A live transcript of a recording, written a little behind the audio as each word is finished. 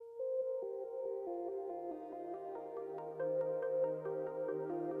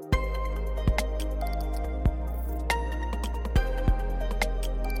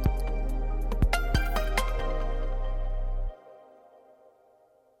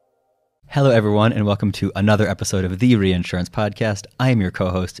Hello, everyone, and welcome to another episode of the Reinsurance Podcast. I am your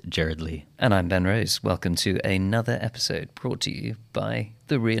co-host, Jared Lee. And I'm Ben Rose. Welcome to another episode brought to you by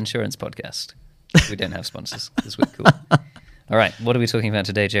the Reinsurance Podcast. We don't have sponsors. This week, cool. All right, what are we talking about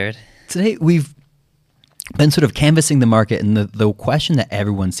today, Jared? Today, we've been sort of canvassing the market, and the question that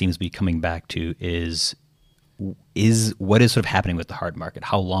everyone seems to be coming back to is what is sort of happening with the hard market?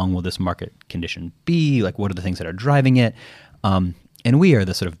 How long will this market condition be? Like, what are the things that are driving it? And we are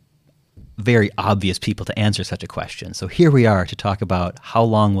the sort of very obvious people to answer such a question. So here we are to talk about how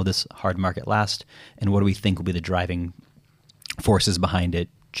long will this hard market last, and what do we think will be the driving forces behind it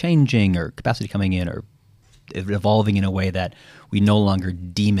changing, or capacity coming in, or evolving in a way that we no longer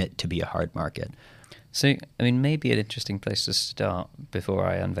deem it to be a hard market. So, I mean, maybe an interesting place to start before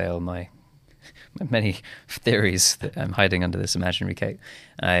I unveil my many theories that I'm hiding under this imaginary cape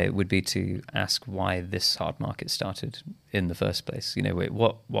would be to ask why this hard market started in the first place. You know,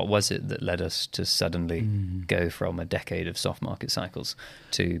 what was it that led us to suddenly go from a decade of soft market cycles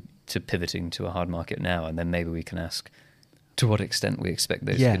to pivoting to a hard market now? And then maybe we can ask to what extent we expect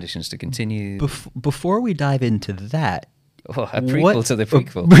those conditions to continue. Before we dive into that, a prequel to the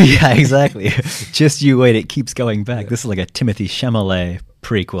prequel. Yeah, exactly. Just you wait, it keeps going back. This is like a Timothy Chalamet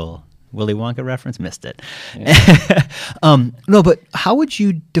prequel. Willy Wonka reference? Missed it. Yeah. No, but how would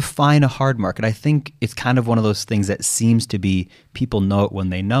you define a hard market? I think it's kind of one of those things that seems to be people know it when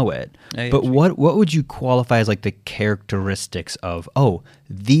they know it. But what would you qualify as like the characteristics of,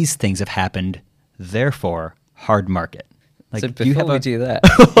 these things have happened, therefore hard market? Like, so before we do that...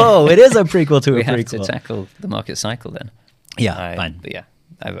 it is a prequel to a prequel. We have to tackle the market cycle then. Yeah, fine. But yeah,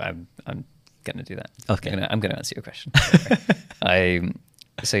 I'm going to do that. Okay. I'm going to answer your question.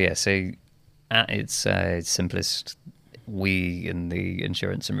 So at its simplest, we in the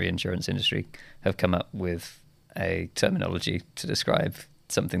insurance and reinsurance industry have come up with a terminology to describe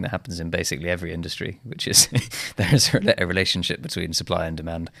something that happens in basically every industry, which is there is a relationship between supply and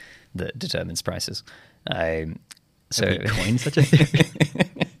demand that determines prices. Have we coined such a theory?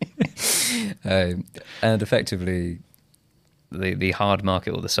 And effectively, the hard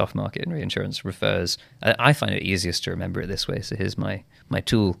market or the soft market in reinsurance refers... I find it easiest to remember it this way, so here's my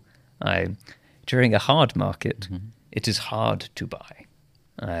tool. During a hard market, it is hard to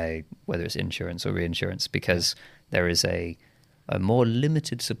buy, whether it's insurance or reinsurance, because there is a more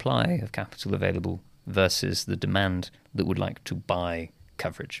limited supply of capital available versus the demand that would like to buy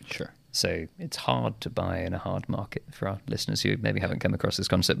coverage. Sure. So it's hard to buy in a hard market for our listeners who maybe haven't come across this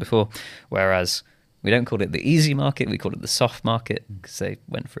concept before, whereas... we don't call it the easy market, we call it the soft market, because they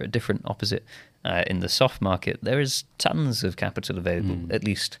went for a different opposite. In the soft market, there is tons of capital available, at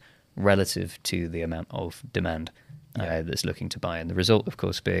least relative to the amount of demand that's looking to buy. And the result, of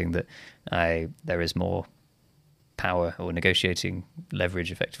course, being that there is more power or negotiating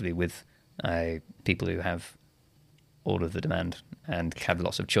leverage effectively with people who have all of the demand and have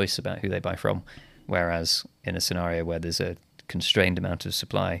lots of choice about who they buy from. Whereas in a scenario where there's a constrained amount of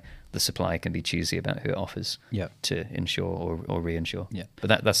supply, the supply can be choosy about who it offers to insure or reinsure. Yeah.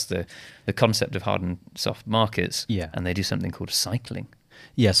 But that's the concept of hard and soft markets, and they do something called cycling.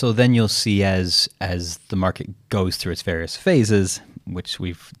 Yeah, so then you'll see as the market goes through its various phases, which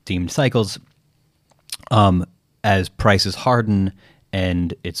we've deemed cycles, as prices harden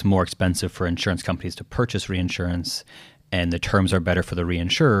and it's more expensive for insurance companies to purchase reinsurance and the terms are better for the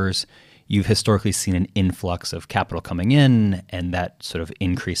reinsurers, you've historically seen an influx of capital coming in, and that sort of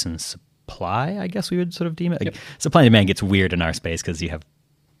increase in supply, I guess we would sort of deem it. Like, supply and demand gets weird in our space because you have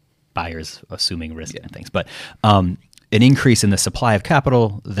buyers assuming risk and things. But an increase in the supply of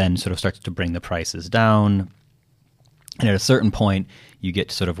capital then sort of starts to bring the prices down. And at a certain point, you get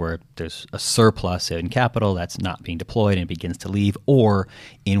to sort of where there's a surplus in capital that's not being deployed and it begins to leave, or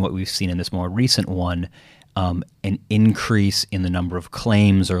in what we've seen in this more recent one, an increase in the number of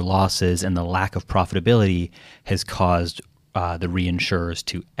claims or losses and the lack of profitability has caused the reinsurers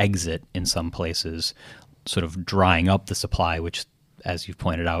to exit in some places, sort of drying up the supply, which, as you've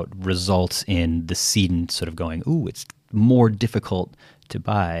pointed out, results in the cedent sort of going, ooh, it's more difficult to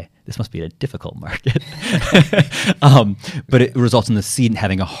buy. This must be a difficult market. But it results in the cedent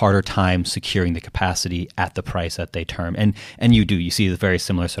having a harder time securing the capacity at the price that they term. And you see the very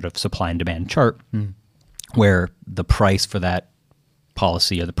similar sort of supply and demand chart where the price for that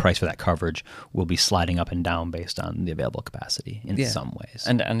policy or the price for that coverage will be sliding up and down based on the available capacity in some ways.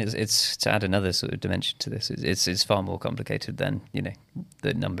 And it's to add another sort of dimension to this, it's far more complicated than,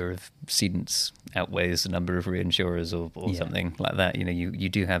 the number of cedents outweighs the number of reinsurers or something like that. You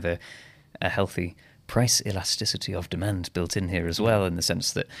do have a healthy price elasticity of demand built in here as well, in the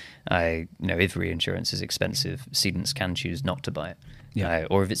sense that if reinsurance is expensive, cedents can choose not to buy it.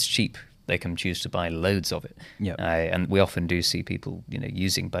 Or if it's cheap, they can choose to buy loads of it. Yep. And we often do see people,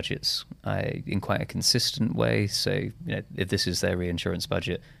 using budgets in quite a consistent way. So, if this is their reinsurance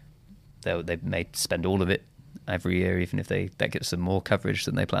budget, they may spend all of it every year, even if that gets them more coverage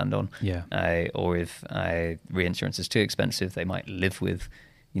than they planned on. Yeah. Or if reinsurance is too expensive, they might live with,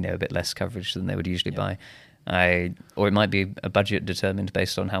 a bit less coverage than they would usually buy. Or it might be a budget determined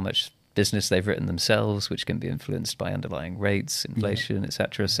based on how much business they've written themselves, which can be influenced by underlying rates, inflation,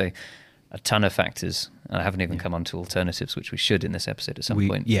 etc. So a ton of factors. I haven't even come on to alternatives, which we should in this episode at some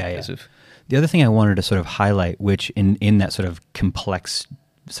point. The other thing I wanted to sort of highlight, which in that sort of complex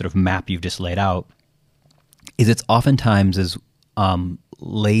sort of map you've just laid out, is it's oftentimes is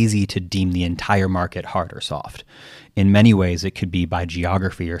lazy to deem the entire market hard or soft. In many ways, it could be by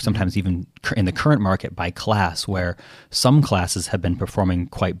geography, or sometimes even in the current market by class, where some classes have been performing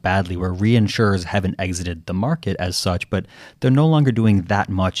quite badly, where reinsurers haven't exited the market as such, but they're no longer doing that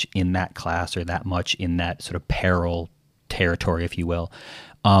much in that class or that much in that sort of peril territory, if you will.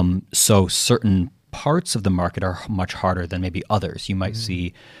 So certain parts of the market are much harder than maybe others. You might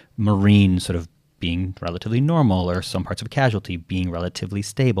see marine sort of being relatively normal, or some parts of casualty being relatively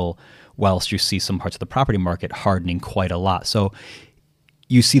stable, whilst you see some parts of the property market hardening quite a lot. So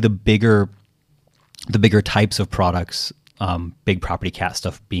you see the bigger types of products, big property cat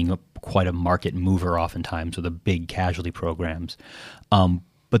stuff being quite a market mover oftentimes, or the big casualty programs.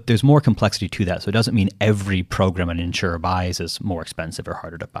 But there's more complexity to that. So it doesn't mean every program an insurer buys is more expensive or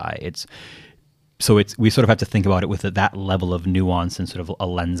harder to buy. We sort of have to think about it with that level of nuance and sort of a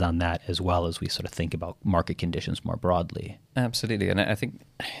lens on that, as well as we sort of think about market conditions more broadly. Absolutely. And I think,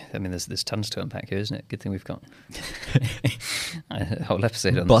 there's tons to unpack here, isn't it? Good thing we've got a whole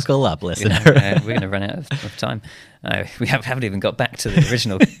episode on Buckle up, listener. We're going to run out of time. We haven't even got back to the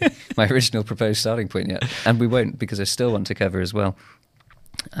original, my original proposed starting point yet. And we won't, because I still want to cover as well.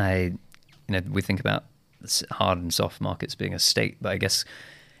 We think about hard and soft markets being a state, but I guess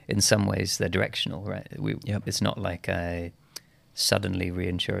in some ways they're directional, right? It's not like suddenly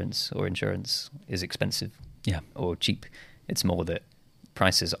reinsurance or insurance is expensive or cheap. It's more that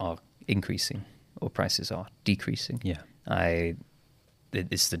prices are increasing or prices are decreasing.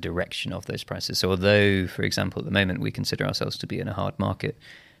 It's the direction of those prices. So although, for example, at the moment we consider ourselves to be in a hard market,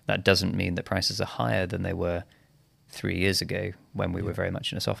 that doesn't mean that prices are higher than they were 3 years ago when we were very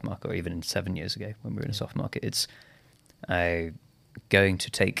much in a soft market, or even 7 years ago when we were in a soft market. It's going to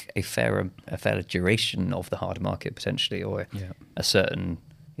take a fair duration of the hard market potentially, or a certain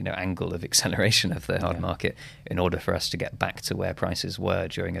angle of acceleration of the hard market in order for us to get back to where prices were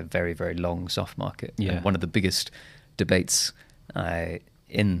during a very, very long soft market. And one of the biggest debates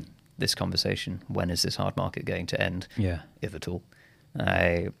in this conversation, when is this hard market going to end, if at all,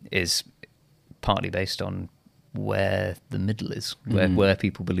 is partly based on where the middle is, where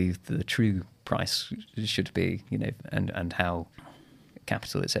people believe the true price should be, and how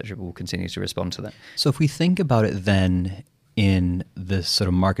capital, etc., will continue to respond to that. So if we think about it then in this sort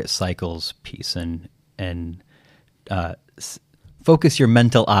of market cycles piece, and focus your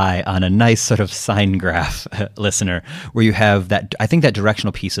mental eye on a nice sort of sine graph, listener, where you have that. I think that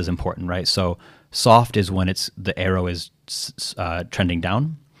directional piece is important, right? So soft is when the arrow is trending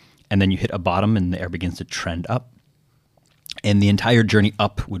down, and then you hit a bottom and the arrow begins to trend up. And the entire journey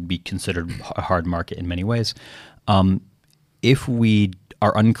up would be considered a hard market in many ways. If we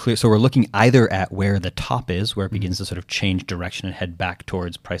are unclear, so we're looking either at where the top is, where it begins to sort of change direction and head back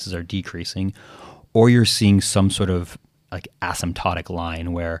towards prices are decreasing, or you're seeing some sort of like asymptotic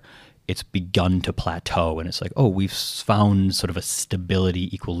line where it's begun to plateau and it's like, oh, we've found sort of a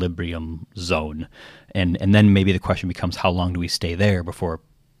stability equilibrium zone. And then maybe the question becomes, how long do we stay there before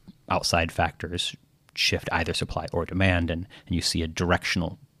outside factors shift either supply or demand, and you see a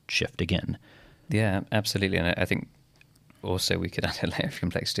directional shift again? Yeah, absolutely. And I think also we could add a layer of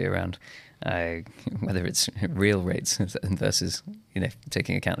complexity around whether it's real rates versus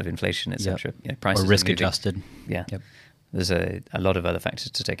taking account of inflation, etc. Prices or risk adjusted. There's a lot of other factors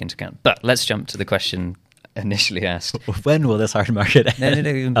to take into account. But let's jump to the question initially asked. When will this hard market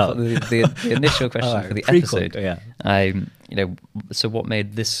end? No. The initial question for the episode. So what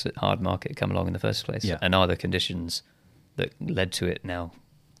made this hard market come along in the first place? And are the conditions that led to it now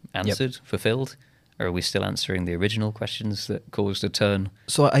answered, fulfilled? Or are we still answering the original questions that caused a turn?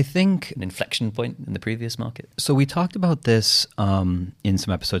 So I think an inflection point in the previous market. So we talked about this in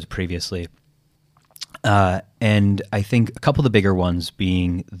some episodes previously. And I think a couple of the bigger ones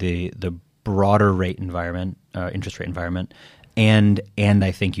being the broader rate environment, interest rate environment, and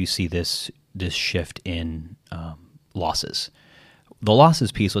I think you see this shift in losses. The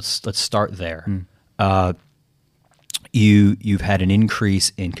losses piece. Let's start there. you've had an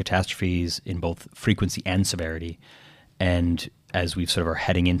increase in catastrophes in both frequency and severity, and as we've sort of are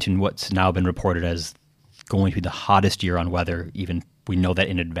heading into what's now been reported as going to be the hottest year on weather, even we know that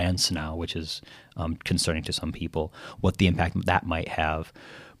in advance now, which is concerning to some people, what the impact that might have.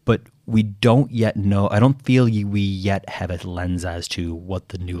 But we don't yet know. I don't feel we yet have a lens as to what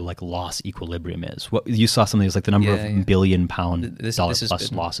the new loss equilibrium is. What you saw something was like the number of billion pound dollar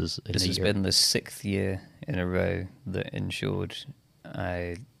plus losses in a year. This has been the 6th year in a row that insured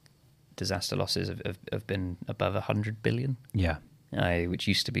disaster losses have been above 100 billion. Yeah. Which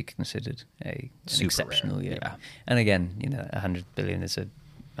used to be considered an exceptional rare. year. Yeah. And again, 100 billion is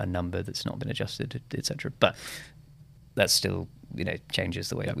a number that's not been adjusted, etc. But that still, changes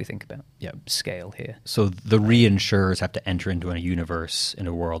the way that we think about scale here. So the reinsurers have to enter into a universe in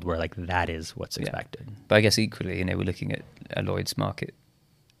a world where that is what's expected. But I guess equally, we're looking at a Lloyd's market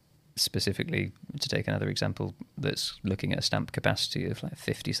specifically, to take another example, that's looking at a stamp capacity of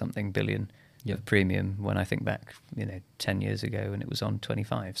 50-something billion of premium when I think back, 10 years ago when it was on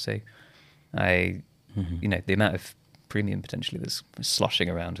 25. So the amount of premium potentially that's sloshing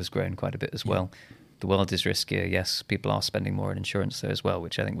around has grown quite a bit as well. The world is riskier. Yes, people are spending more on insurance there as well,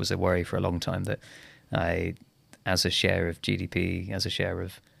 which I think was a worry for a long time, that as a share of GDP, as a share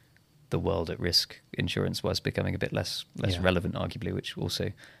of the world at risk, insurance was becoming a bit less relevant, arguably, which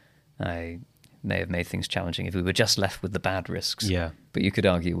also may have made things challenging if we were just left with the bad risks. Yeah. But you could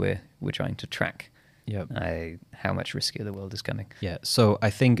argue we're trying to track how much riskier the world is coming. Yeah. So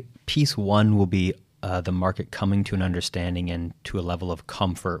I think piece one will be the market coming to an understanding and to a level of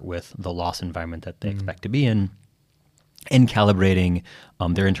comfort with the loss environment that they expect to be in, and calibrating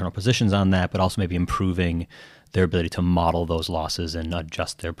their internal positions on that, but also maybe improving their ability to model those losses and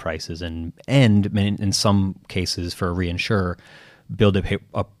adjust their prices, and in some cases for a reinsurer, build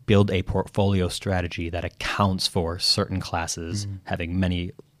a portfolio strategy that accounts for certain classes having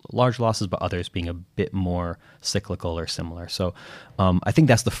many large losses, but others being a bit more cyclical or similar. So I think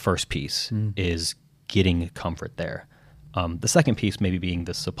that's the first piece, is getting comfort there. The second piece maybe being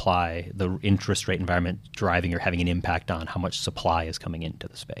the supply, the interest rate environment driving or having an impact on how much supply is coming into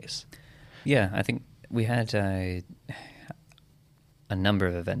the space. Yeah, I think we had a number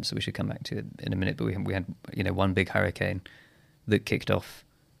of events that we should come back to in a minute, but we had one big hurricane that kicked off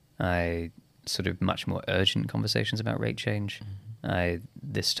sort of much more urgent conversations about rate change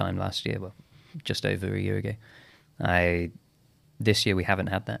this time last year, well, just over a year ago. This year we haven't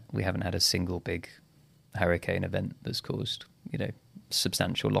had that. We haven't had a single big hurricane event that's caused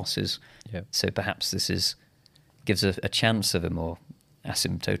substantial losses. Yeah. So perhaps this gives a chance of a more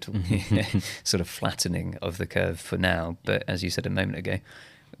asymptotal sort of flattening of the curve for now. But as you said a moment ago,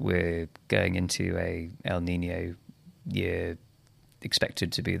 we're going into a El Nino year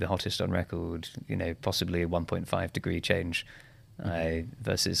expected to be the hottest on record, possibly a 1.5 degree change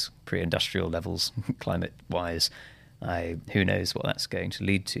versus pre-industrial levels climate-wise. Who knows what that's going to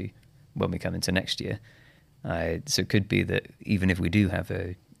lead to when we come into next year. So it could be that even if we do have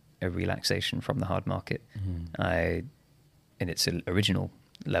a relaxation from the hard market in its original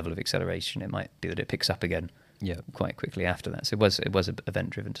level of acceleration, it might be that it picks up again quite quickly after that. So it was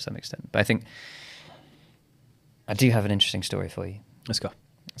event driven to some extent. But I think I do have an interesting story for you. Let's go.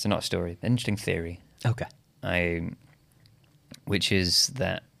 It's not a story, an interesting theory. Okay. Which is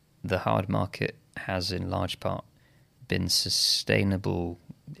that the hard market has in large part been sustainable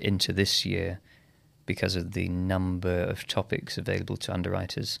into this year because of the number of topics available to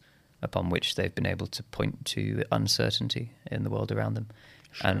underwriters upon which they've been able to point to uncertainty in the world around them.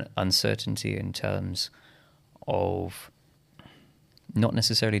 Sure. And uncertainty in terms of not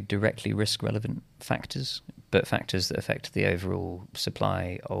necessarily directly risk-relevant factors, but factors that affect the overall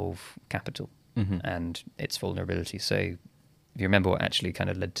supply of capital and its vulnerability. So if you remember what actually kind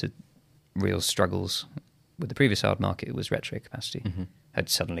of led to real struggles with the previous hard market, it was retro capacity had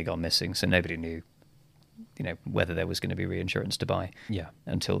suddenly gone missing, so nobody knew whether there was going to be reinsurance to buy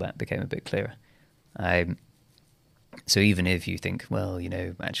until that became a bit clearer. So even if you think, well,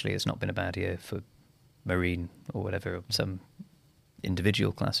 actually it's not been a bad year for marine or whatever, or some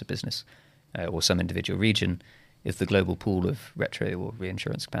individual class of business or some individual region, if the global pool of retro or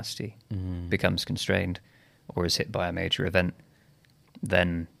reinsurance capacity becomes constrained or is hit by a major event,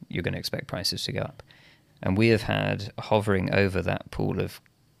 then you're going to expect prices to go up. And we have had hovering over that pool of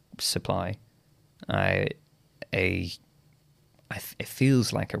supply it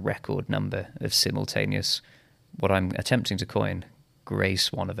feels like a record number of simultaneous, what I'm attempting to coin, grey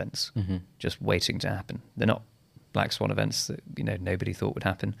swan events, just waiting to happen. They're not black swan events that nobody thought would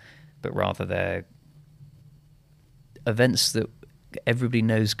happen, but rather they're events that everybody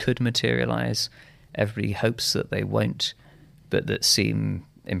knows could materialize, everybody hopes that they won't, but that seem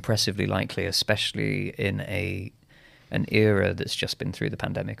impressively likely, especially in an era that's just been through the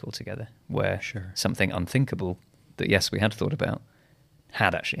pandemic altogether, where something unthinkable that, yes, we had thought about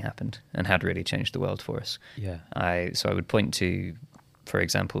had actually happened and had really changed the world for us. So I would point to, for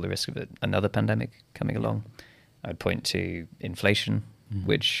example, the risk of another pandemic coming along. I would point to inflation,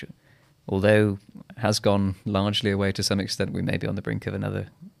 which, although has gone largely away to some extent, we may be on the brink of another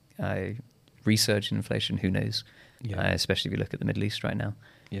resurge in inflation. Who knows? Especially if you look at the Middle East right now.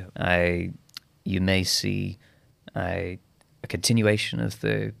 You may see a continuation of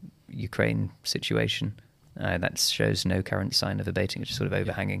the Ukraine situation that shows no current sign of abating. It's just sort of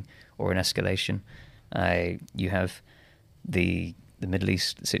overhanging or an escalation. You have the Middle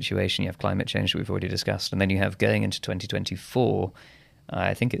East situation, you have climate change that we've already discussed, and then you have going into 2024,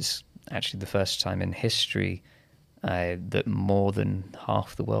 I think it's actually the first time in history that more than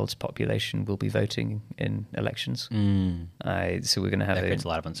half the world's population will be voting in elections. So we're going to have a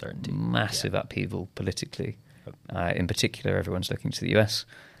lot of uncertainty, massive upheaval politically. In particular, everyone's looking to the US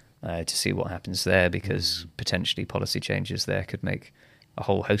to see what happens there, because potentially policy changes there could make a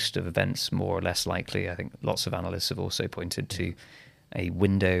whole host of events more or less likely. I think lots of analysts have also pointed to a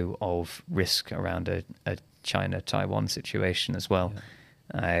window of risk around a China-Taiwan situation as well.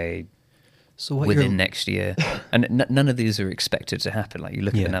 So within next year, and none of these are expected to happen. Like, you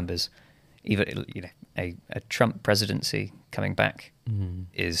look at the numbers, even a Trump presidency coming back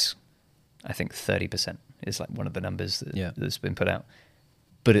is, I think, 30% is like one of the numbers that's been put out.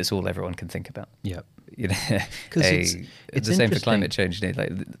 But it's all everyone can think about. It's the same for climate change.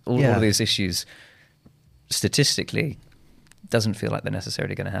 Like all of these issues, statistically, doesn't feel like they're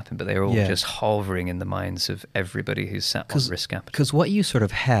necessarily going to happen, but they're all just hovering in the minds of everybody who's sat on risk capital. Because what you sort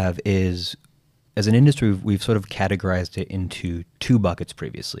of have is, as an industry, we've sort of categorized it into two buckets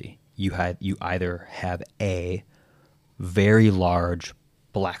previously. You either have a very large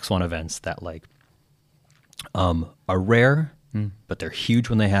black swan events that are rare, but they're huge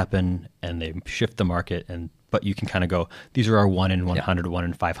when they happen and they shift the market. But you can kind of go, these are our 1 in 100, 1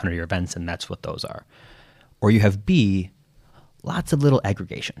 in 500 year events, and that's what those are. Or you have B, lots of little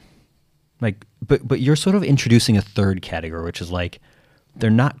aggregation. But you're sort of introducing a third category, which is they're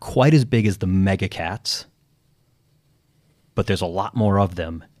not quite as big as the mega cats, but there's a lot more of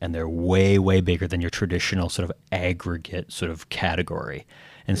them, and they're way, way bigger than your traditional sort of aggregate sort of category.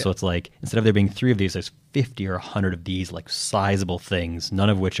 And so it's instead of there being 3 of these, there's 50 or 100 of these sizable things, none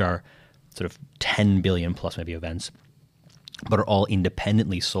of which are sort of 10 billion plus maybe events, but are all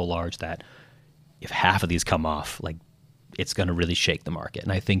independently so large that if half of these come off, it's going to really shake the market.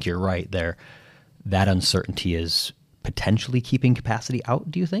 And I think you're right there. That uncertainty is potentially keeping capacity out,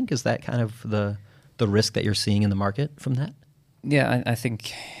 do you think? Is that kind of the risk that you're seeing in the market from that? Yeah, I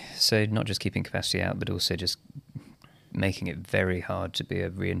think so. Not just keeping capacity out, but also just making it very hard to be a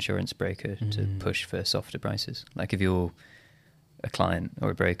reinsurance broker to push for softer prices. Like, if you're a client or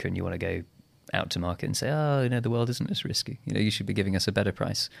a broker and you want to go out to market and say, the world isn't as risky, you should be giving us a better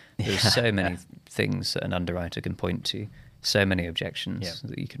price. There's so many things that an underwriter can point to, so many objections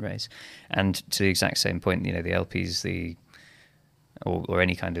that you can raise. And to the exact same point, the LPs, or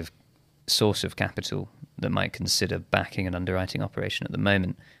any kind of source of capital that might consider backing an underwriting operation at the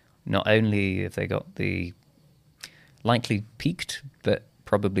moment, not only have they got the likely peaked but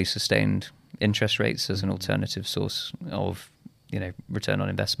probably sustained interest rates as an alternative source of return on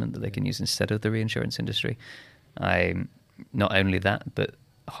investment that they can use instead of the reinsurance industry. Not only that, but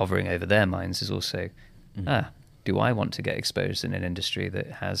hovering over their minds is also, do I want to get exposed in an industry that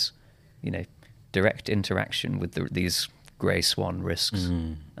has, direct interaction with these grey swan risks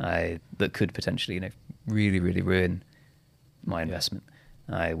that could potentially, really, really ruin my investment.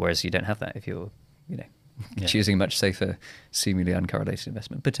 Whereas you don't have that if you're, choosing a much safer, seemingly uncorrelated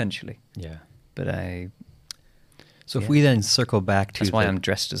investment, potentially. Yeah. But So if we then circle back to... That's why I'm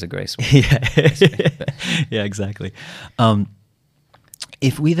dressed as a grey swan. Yeah, exactly.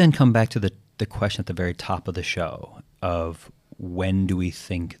 If we then come back to the question at the very top of the show of when do we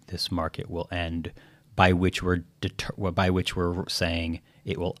think this market will end, by which we're saying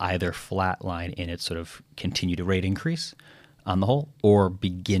it will either flatline in its sort of continued rate increase on the whole, or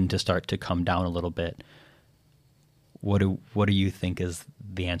begin to start to come down a little bit, what do you think is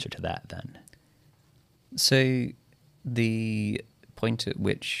the answer to that then? So the point at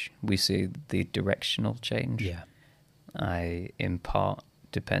which we see the directional change, in part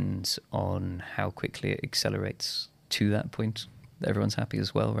depends on how quickly it accelerates to that point. Everyone's happy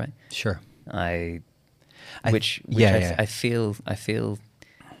as well, right? Sure. I feel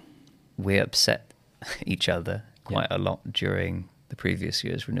we upset each other quite a lot during the previous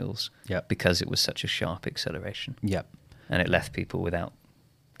year's renewals because it was such a sharp acceleration. Yep. And it left people without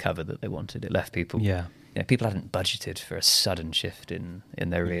cover that they wanted. It left people... people hadn't budgeted for a sudden shift in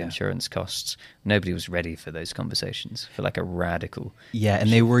their reinsurance costs. Nobody was ready for those conversations, for like a radical... Yeah,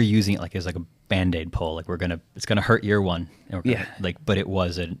 and they were using it like it was like a Band-Aid pull. Like it's gonna hurt year one. But it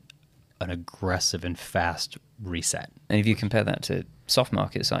was an aggressive and fast reset. And if you compare that to soft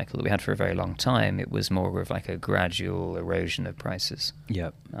market cycle that we had for a very long time, it was more of like a gradual erosion of prices.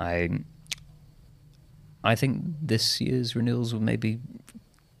 Yep. I think this year's renewals will maybe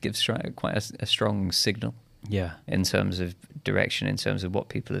give quite a strong signal. Yeah. In terms of direction, in terms of what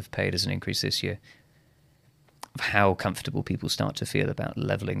people have paid as an increase this year, of how comfortable people start to feel about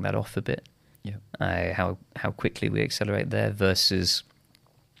leveling that off a bit. Yeah. How quickly we accelerate there versus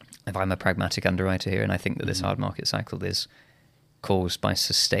if I'm a pragmatic underwriter here, and I think that this hard market cycle is caused by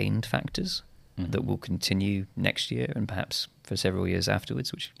sustained factors that will continue next year and perhaps for several years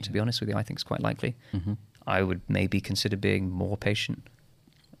afterwards, which, to be honest with you, I think is quite likely. I would maybe consider being more patient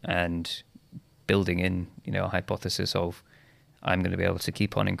and building in, a hypothesis of I'm going to be able to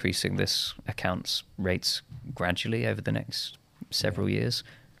keep on increasing this account's rates gradually over the next several years,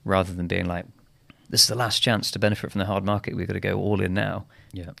 rather than being like, this is the last chance to benefit from the hard market, we've got to go all in now.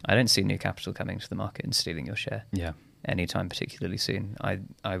 Yeah. I don't see new capital coming to the market and stealing your share anytime particularly soon.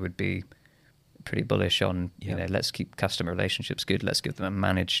 I would be pretty bullish on, let's keep customer relationships good, let's give them a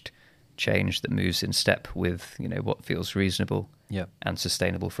managed change that moves in step with, what feels reasonable and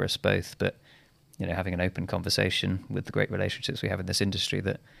sustainable for us both. But, having an open conversation with the great relationships we have in this industry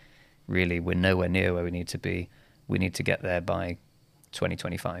that really we're nowhere near where we need to be. We need to get there by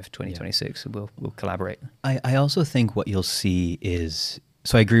 2025, 2026, and we'll collaborate. I also think what you'll see is,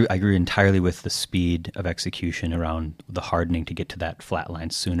 so I agree entirely with the speed of execution around the hardening to get to that flat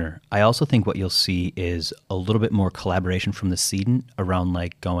line sooner. I also think what you'll see is a little bit more collaboration from the cedent around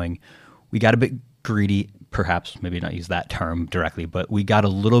like going, we got a bit greedy, perhaps, maybe not use that term directly, but we got a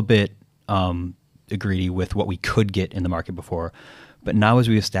little bit greedy with what we could get in the market before. But now as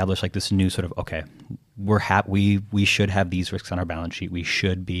we establish like this new sort of, okay, we should have these risks on our balance sheet. We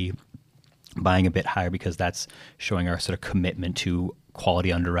should be buying a bit higher because that's showing our sort of commitment to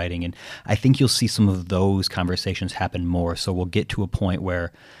quality underwriting. And I think you'll see some of those conversations happen more. So we'll get to a point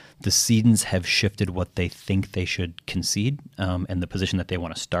where the cedents have shifted what they think they should concede and the position that they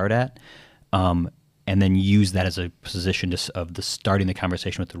want to start at, and then use that as a position of the starting the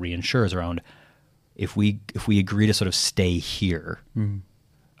conversation with the reinsurers around, if we agree to sort of stay here,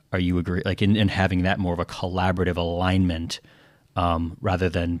 are you agree like in having that more of a collaborative alignment rather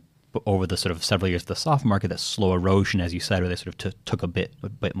than over the sort of several years of the soft market, that slow erosion, as you said, where they sort of took a bit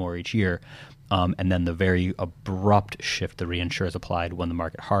more each year, and then the very abrupt shift the reinsurers applied when the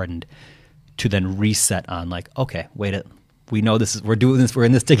market hardened, to then reset on like, okay, we know we're doing this, we're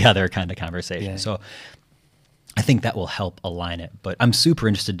in this together kind of conversation. Yeah. So I think that will help align it. But I'm super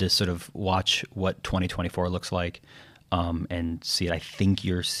interested to sort of watch what 2024 looks like and see it. I think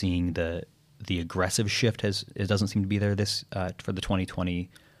you're seeing the aggressive shift it doesn't seem to be there for the 2020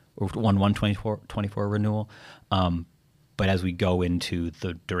 or 1/1/24 renewal. But as we go into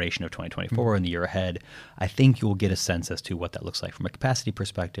the duration of 2024 and the year ahead, I think you'll get a sense as to what that looks like from a capacity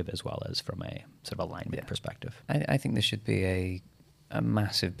perspective as well as from a sort of alignment perspective. I think this should be a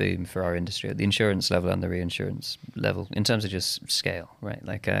massive boom for our industry at the insurance level and the reinsurance level in terms of just scale, right?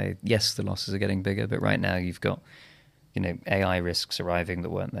 Like, yes, the losses are getting bigger, but right now you've got, AI risks arriving that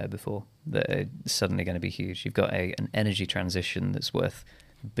weren't there before that are suddenly going to be huge. You've got an energy transition that's worth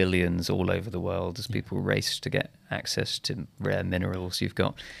billions all over the world as people race to get access to rare minerals. You've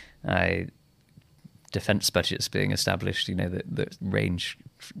got defense budgets being established, that range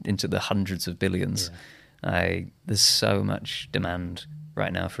into the hundreds of billions. Yeah. There's so much demand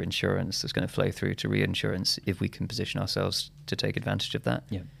right now for insurance that's going to flow through to reinsurance if we can position ourselves to take advantage of that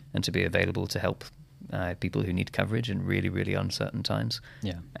and to be available to help people who need coverage in really, really uncertain times.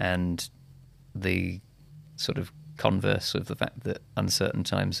 Yeah. And the sort of converse of the fact that uncertain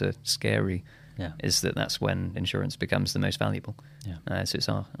times are scary is that's when insurance becomes the most valuable. Yeah. So it's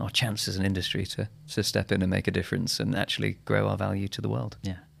our chance as an industry to step in and make a difference and actually grow our value to the world.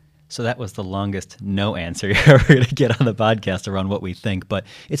 Yeah. So that was the longest no answer you're ever going to get on the podcast around what we think, but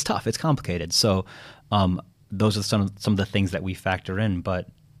it's tough. It's complicated. So those are some of the things that we factor in, but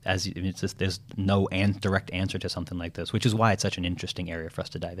there's no direct answer to something like this, which is why it's such an interesting area for us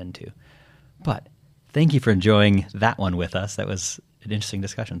to dive into. But thank you for enjoying that one with us. That was an interesting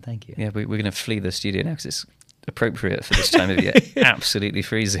discussion. Thank you. Yeah, we're going to flee the studio now because it's appropriate for this time of year. Absolutely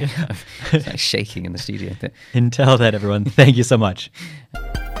freezing. It's like shaking in the studio. Until then, everyone, thank you so much.